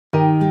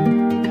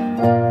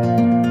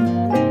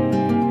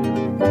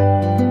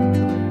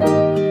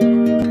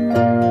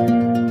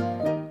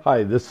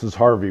Hi, this is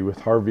Harvey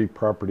with Harvey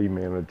Property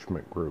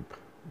Management Group.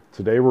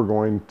 Today we're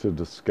going to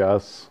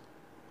discuss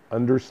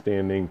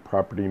understanding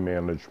property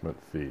management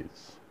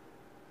fees.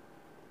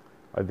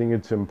 I think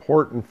it's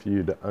important for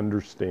you to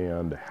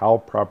understand how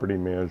property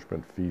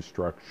management fee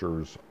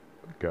structures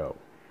go.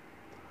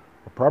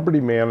 A property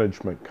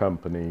management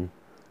company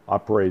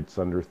operates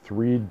under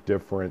three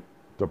different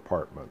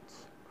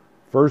departments.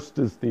 First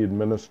is the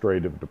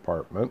administrative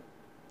department,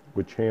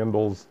 which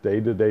handles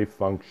day-to-day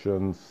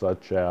functions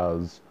such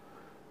as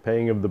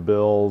paying of the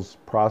bills,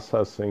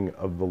 processing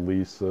of the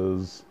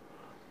leases,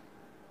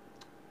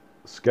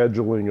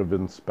 scheduling of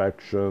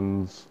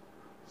inspections,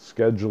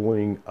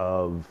 scheduling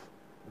of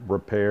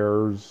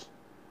repairs,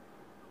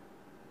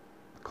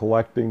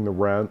 collecting the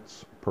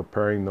rents,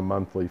 preparing the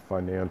monthly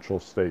financial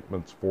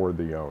statements for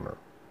the owner.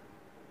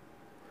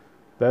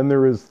 Then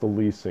there is the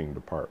leasing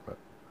department.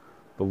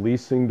 The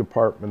leasing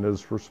department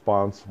is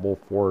responsible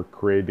for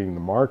creating the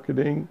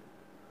marketing,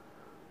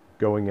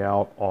 going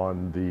out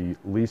on the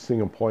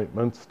leasing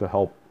appointments to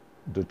help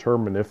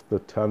determine if the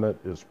tenant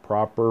is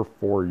proper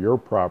for your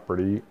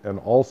property, and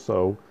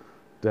also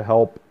to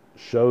help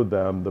show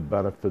them the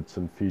benefits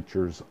and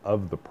features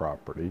of the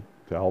property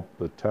to help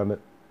the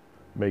tenant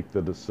make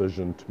the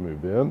decision to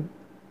move in.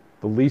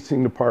 The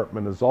leasing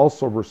department is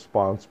also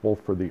responsible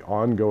for the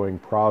ongoing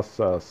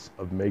process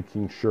of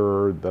making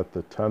sure that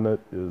the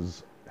tenant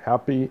is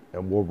happy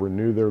and will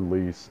renew their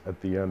lease at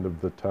the end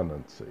of the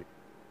tenancy.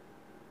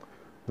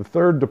 The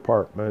third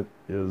department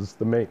is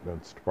the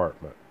maintenance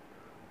department.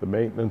 The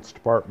maintenance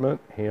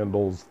department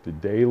handles the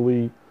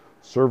daily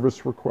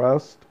service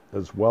request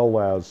as well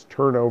as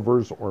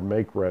turnovers or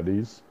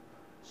make-readies,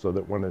 so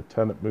that when a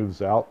tenant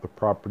moves out, the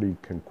property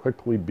can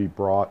quickly be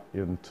brought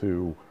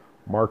into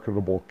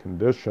marketable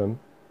condition,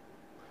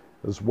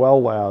 as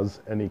well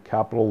as any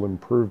capital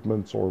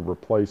improvements or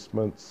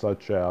replacements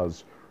such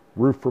as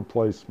roof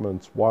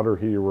replacements, water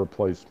heater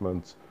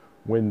replacements,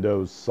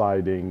 windows,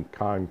 siding,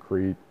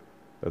 concrete,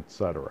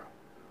 etc.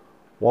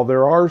 While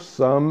there are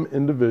some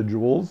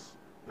individuals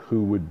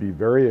who would be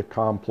very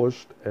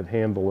accomplished at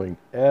handling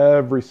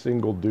every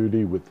single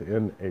duty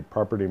within a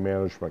property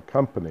management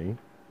company,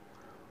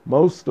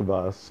 most of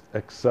us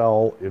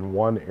excel in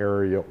one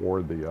area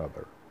or the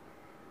other.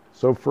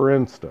 So for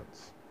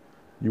instance,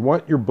 you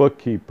want your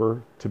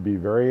bookkeeper to be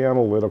very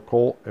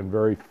analytical and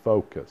very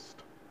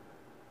focused.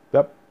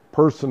 That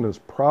person is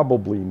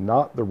probably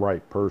not the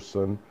right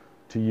person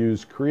to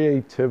use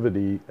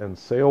creativity and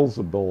sales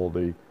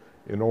ability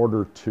in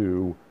order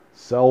to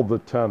sell the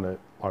tenant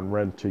on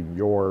renting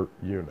your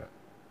unit.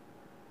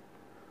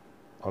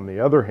 On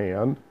the other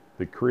hand,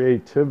 the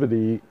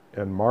creativity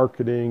and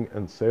marketing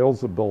and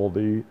sales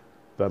ability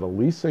that a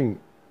leasing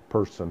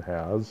person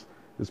has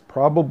is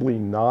probably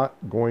not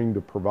going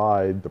to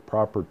provide the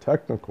proper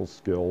technical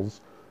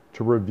skills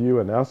to review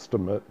an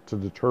estimate to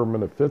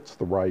determine if it's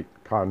the right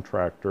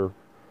contractor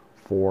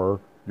for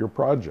your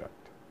project.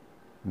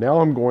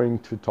 Now I'm going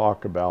to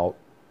talk about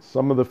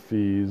some of the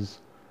fees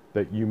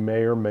that you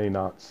may or may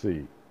not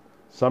see.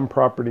 Some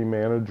property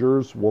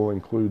managers will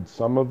include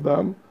some of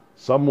them.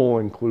 Some will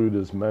include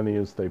as many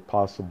as they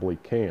possibly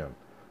can.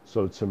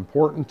 So it's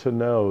important to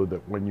know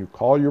that when you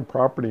call your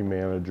property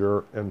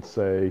manager and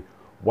say,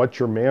 "What's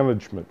your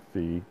management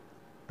fee?"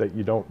 that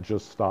you don't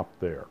just stop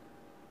there.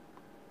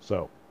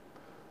 So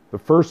the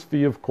first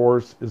fee, of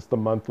course, is the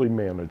monthly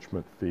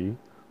management fee.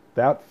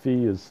 That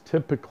fee is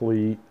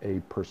typically a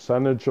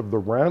percentage of the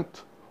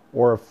rent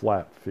or a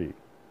flat fee.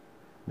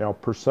 Now,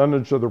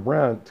 percentage of the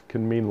rent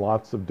can mean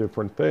lots of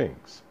different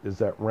things. Is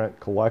that rent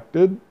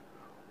collected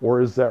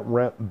or is that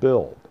rent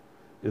billed?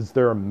 Is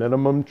there a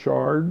minimum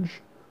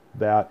charge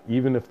that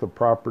even if the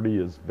property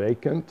is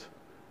vacant,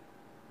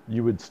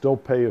 you would still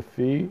pay a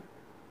fee?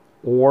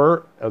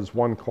 Or, as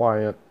one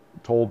client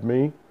told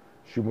me,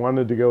 she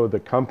wanted to go with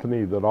a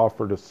company that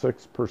offered a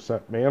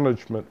 6%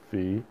 management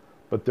fee,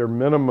 but their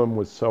minimum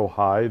was so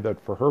high that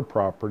for her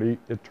property,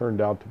 it turned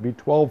out to be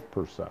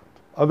 12%.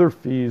 Other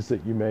fees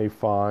that you may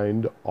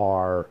find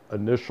are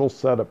initial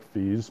setup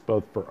fees,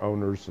 both for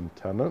owners and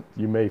tenants.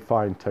 You may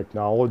find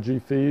technology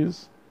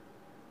fees,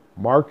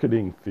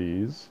 marketing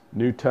fees,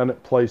 new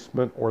tenant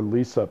placement or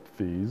lease-up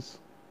fees,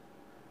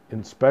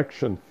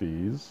 inspection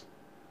fees,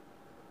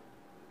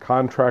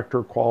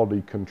 contractor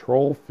quality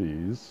control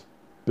fees,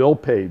 bill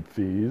paid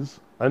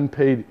fees,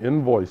 unpaid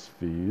invoice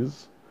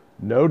fees,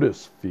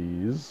 notice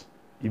fees,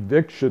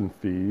 eviction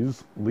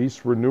fees,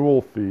 lease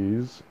renewal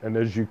fees, and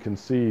as you can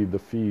see, the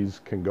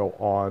fees can go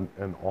on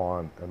and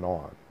on and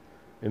on.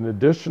 In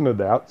addition to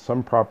that,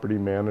 some property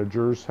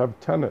managers have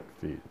tenant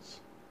fees,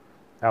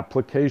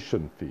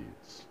 application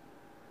fees.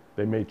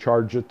 They may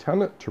charge a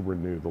tenant to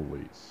renew the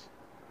lease.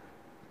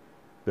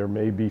 There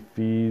may be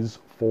fees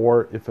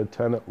for if a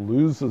tenant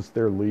loses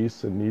their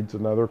lease and needs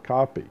another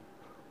copy,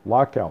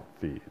 lockout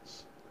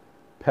fees,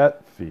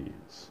 pet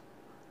fees,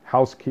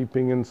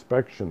 housekeeping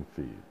inspection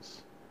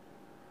fees.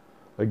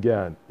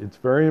 Again, it's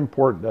very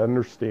important to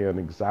understand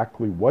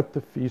exactly what the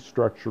fee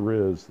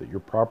structure is that your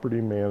property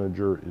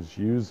manager is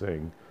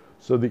using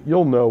so that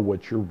you'll know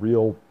what your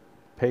real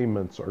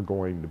payments are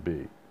going to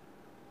be.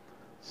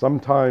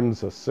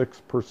 Sometimes a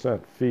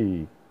 6%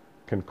 fee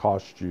can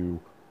cost you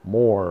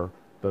more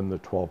than the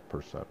 12%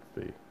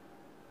 fee.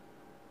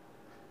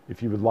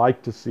 If you would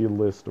like to see a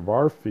list of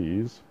our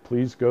fees,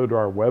 please go to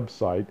our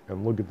website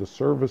and look at the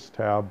Service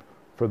tab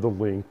for the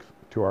link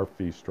to our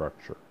fee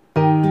structure.